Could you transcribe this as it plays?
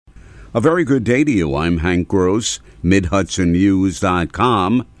A very good day to you. I'm Hank Gross,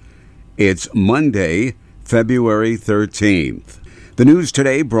 MidHudsonNews.com. It's Monday, February 13th. The news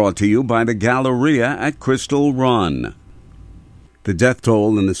today brought to you by the Galleria at Crystal Run. The death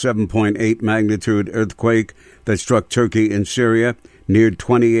toll in the 7.8 magnitude earthquake that struck Turkey and Syria neared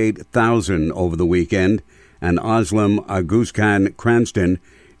 28,000 over the weekend, and Özlem Aguskan Cranston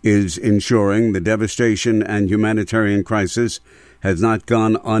is ensuring the devastation and humanitarian crisis has not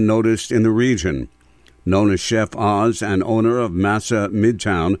gone unnoticed in the region. Known as Chef Oz and owner of Masa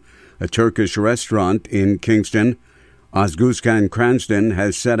Midtown, a Turkish restaurant in Kingston, Aguskan Cranston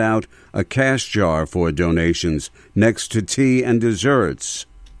has set out a cash jar for donations next to tea and desserts.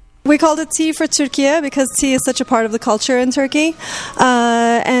 We called it Tea for Turkey because tea is such a part of the culture in Turkey.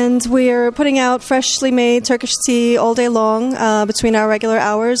 And we're putting out freshly made Turkish tea all day long between our regular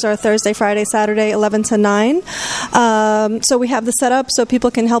hours, our Thursday, Friday, Saturday, 11 to 9. So we have the setup so people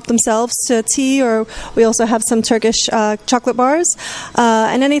can help themselves to tea, or we also have some Turkish chocolate bars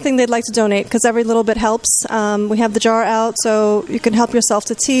and anything they'd like to donate, because every little bit helps. We have the jar out so you can help yourself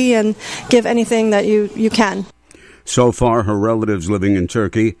to tea and give anything that you can. So far, her relatives living in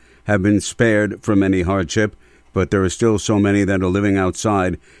Turkey have been spared from any hardship, but there are still so many that are living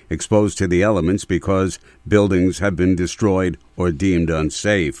outside, exposed to the elements because buildings have been destroyed or deemed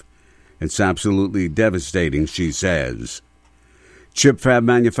unsafe. It's absolutely devastating, she says. Chip fab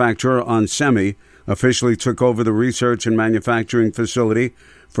manufacturer onsemi officially took over the research and manufacturing facility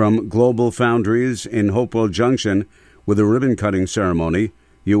from Global Foundries in Hopewell Junction with a ribbon-cutting ceremony.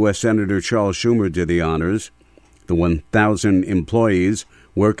 U.S. Senator Charles Schumer did the honors. The 1,000 employees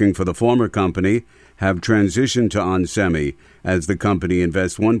working for the former company have transitioned to onsemi as the company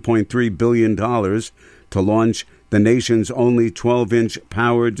invests $1.3 billion to launch the nation's only 12-inch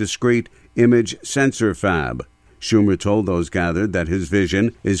power discrete image sensor fab. Schumer told those gathered that his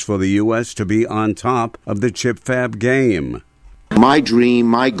vision is for the U.S. to be on top of the chip fab game. My dream,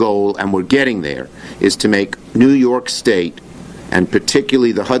 my goal, and we're getting there, is to make New York State, and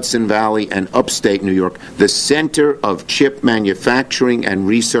particularly the Hudson Valley and upstate New York, the center of chip manufacturing and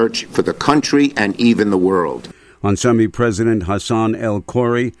research for the country and even the world. onsemi President Hassan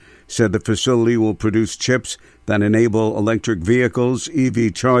El-Khoury said the facility will produce chips that enable electric vehicles,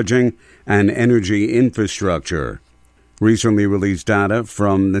 EV charging, and energy infrastructure. Recently released data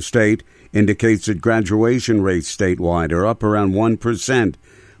from the state indicates that graduation rates statewide are up around 1%,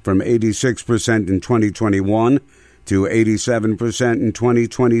 from 86% in 2021 to 87% in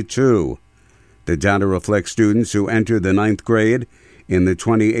 2022. The data reflects students who entered the ninth grade in the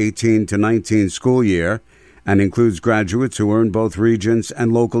 2018-19 school year and includes graduates who earned both Regents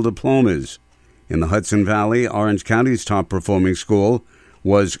and local diplomas. In the Hudson Valley, Orange County's top-performing school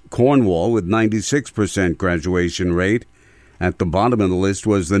was Cornwall with 96% graduation rate. At the bottom of the list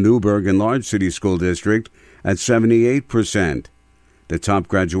was the Newburgh and Large City School District at 78%. The top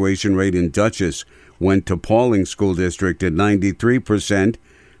graduation rate in Dutchess went to Pauling School District at 93%.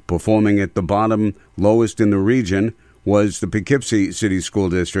 Performing at the bottom, lowest in the region, was the Poughkeepsie City School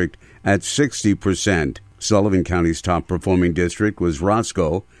District at 60%. Sullivan County's top-performing district was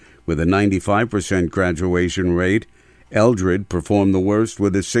Roscoe with a 95% graduation rate. Eldred performed the worst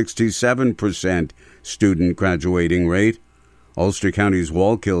with a 67% student graduating rate. Ulster County's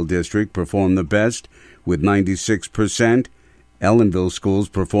Wallkill District performed the best with 96%. Ellenville schools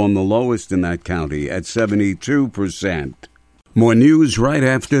performed the lowest in that county at 72%. More news right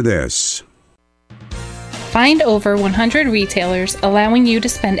after this. Find over 100 retailers allowing you to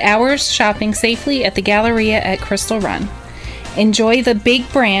spend hours shopping safely at the Galleria at Crystal Run. Enjoy the big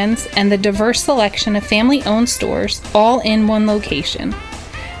brands and the diverse selection of family-owned stores all in one location.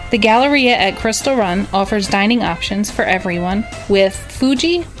 The Galleria at Crystal Run offers dining options for everyone with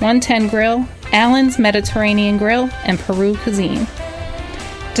Fuji, 110 Grill, Allen's Mediterranean Grill, and Peru Cuisine.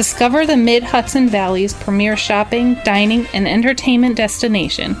 Discover the Mid-Hudson Valley's premier shopping, dining, and entertainment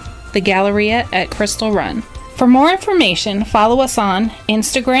destination, the Galleria at Crystal Run. For more information, follow us on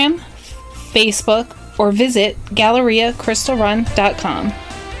Instagram, Facebook, or visit GalleriaCrystalRun.com.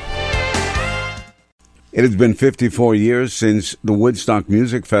 It has been 54 years since the Woodstock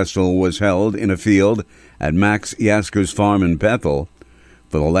Music Festival was held in a field at Max Yasker's farm in Bethel.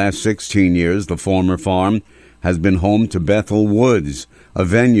 For the last 16 years, the former farm has been home to Bethel Woods, a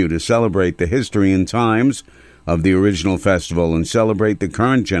venue to celebrate the history and times of the original festival and celebrate the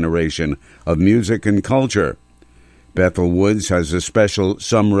current generation of music and culture. Bethel Woods has a special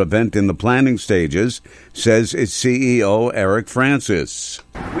summer event in the planning stages, says its CEO, Eric Francis.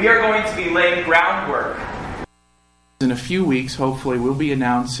 We are going to be laying groundwork In a few weeks, hopefully, we'll be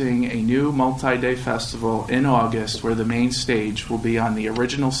announcing a new multi-day festival in August where the main stage will be on the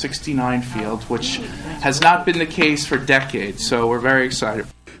original 69 field, which has not been the case for decades, so we're very excited.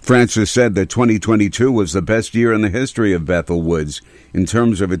 Francis said that 2022 was the best year in the history of Bethel Woods in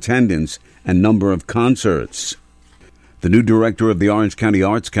terms of attendance and number of concerts. The new director of the Orange County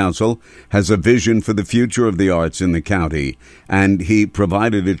Arts Council has a vision for the future of the arts in the county, and he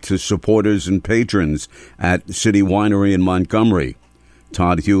provided it to supporters and patrons at City Winery in Montgomery.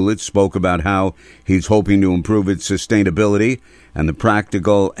 Todd Hewlett spoke about how he's hoping to improve its sustainability and the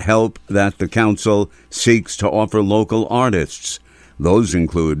practical help that the council seeks to offer local artists. Those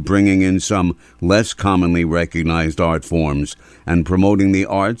include bringing in some less commonly recognized art forms and promoting the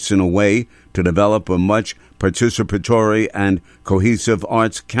arts in a way to develop a much participatory and cohesive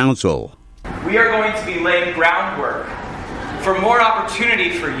arts council. We are going to be laying groundwork for more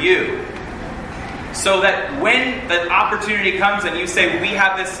opportunity for you, so that when the opportunity comes and you say, we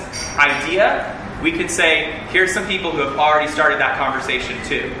have this idea, we can say, here's some people who have already started that conversation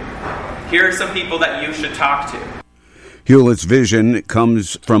too. Here are some people that you should talk to. Hewlett's vision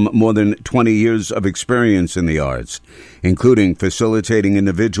comes from more than 20 years of experience in the arts, including facilitating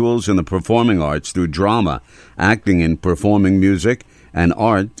individuals in the performing arts through drama, acting and performing music, and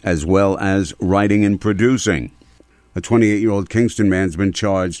art, as well as writing and producing. A 28-year-old Kingston man's been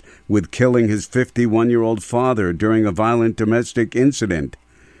charged with killing his 51-year-old father during a violent domestic incident.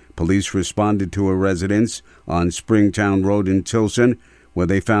 Police responded to a residence on Springtown Road in Tilson, where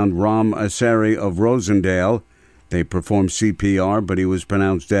they found Ram Asari of Rosendale. They performed CPR, but he was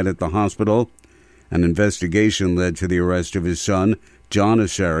pronounced dead at the hospital. An investigation led to the arrest of his son, John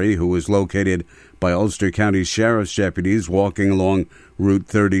Asari, who was located by Ulster County Sheriff's deputies walking along Route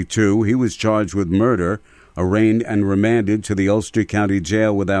 32. He was charged with murder, arraigned and remanded to the Ulster County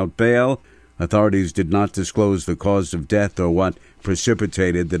Jail without bail. Authorities did not disclose the cause of death or what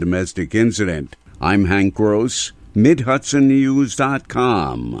precipitated the domestic incident. I'm Hank Gross,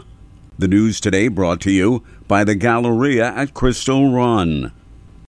 MidHudsonNews.com. The news today brought to you by the Galleria at Crystal Run.